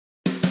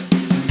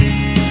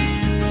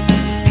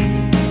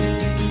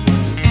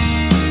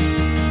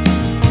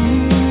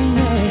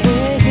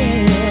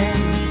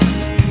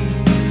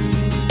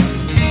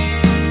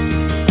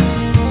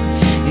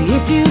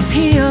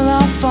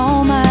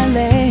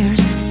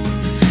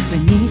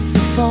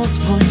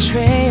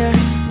portrayer,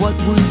 what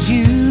would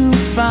you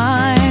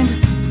find?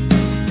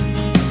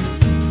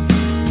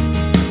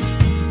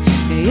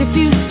 If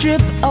you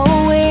strip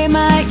away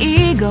my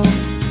ego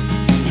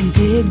and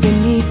dig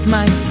beneath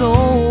my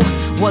soul,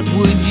 what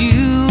would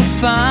you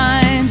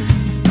find?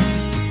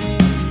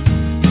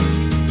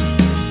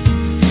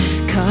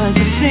 'Cause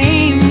the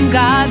same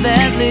God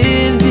that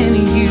lives in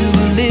you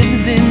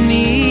lives in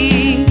me.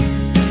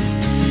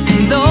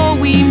 And though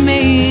we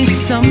may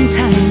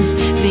sometimes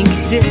think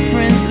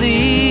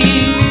differently,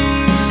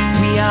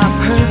 we are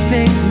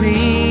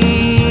perfectly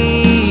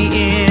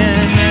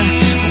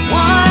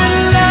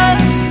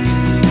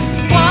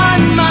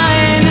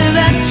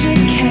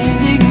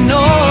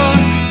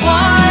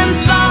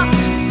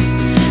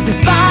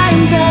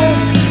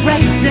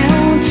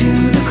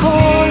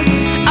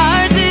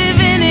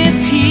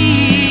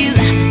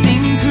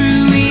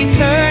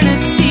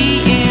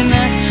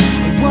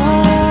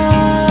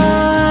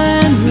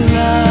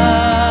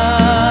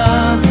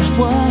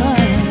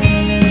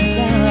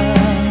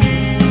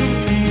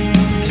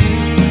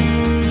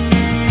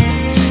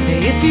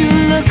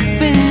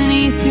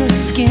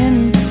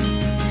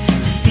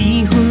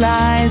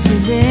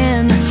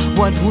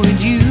what would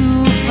you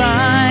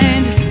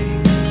find?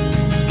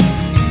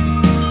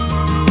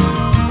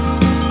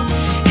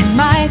 In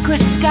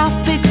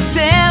microscopic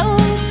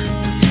cells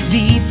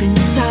deep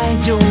inside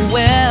your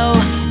well,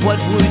 what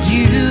would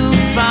you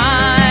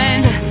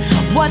find?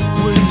 What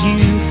would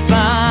you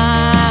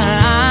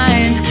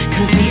find?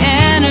 'Cause the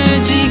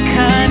energy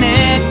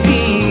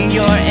connecting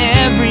your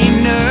every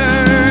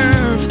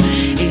nerve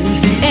is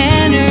the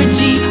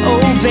energy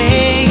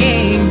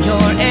obeying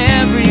your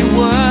every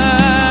word.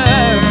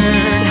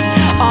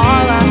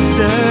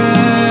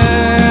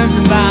 Served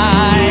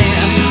by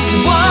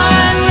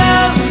one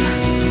love,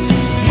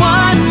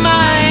 one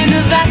mind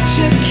that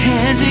you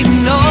can't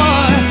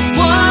ignore,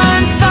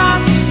 one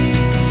thought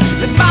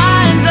that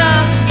binds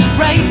us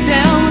right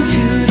down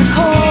to the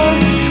core.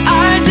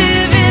 Our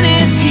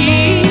divinity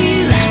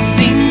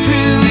lasting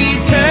through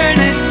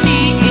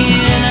eternity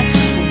in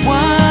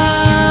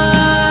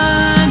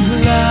one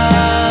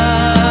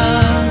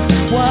love,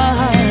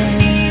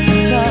 one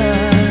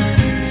love,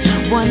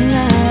 one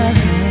love.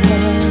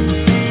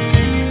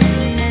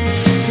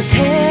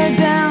 Tear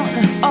down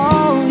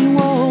all your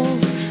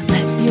walls,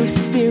 let your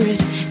spirit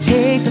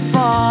take the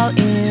fall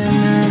in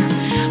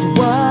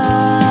one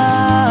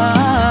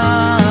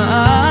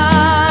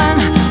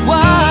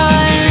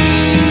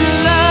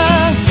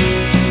love.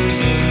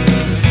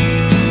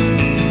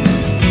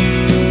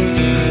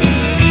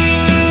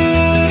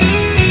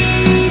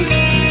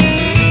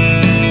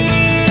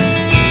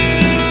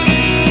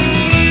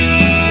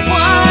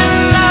 One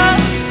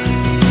love,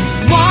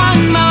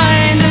 one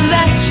mind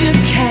that you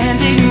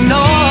can't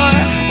ignore.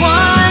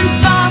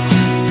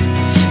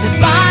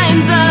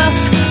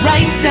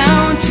 Right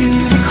down to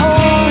the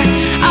core,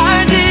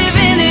 our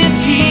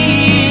divinity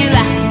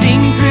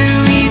lasting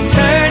through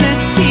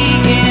eternity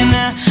in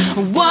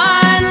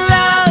one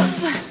love,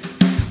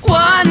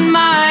 one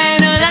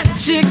mind that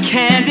you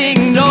can't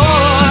ignore.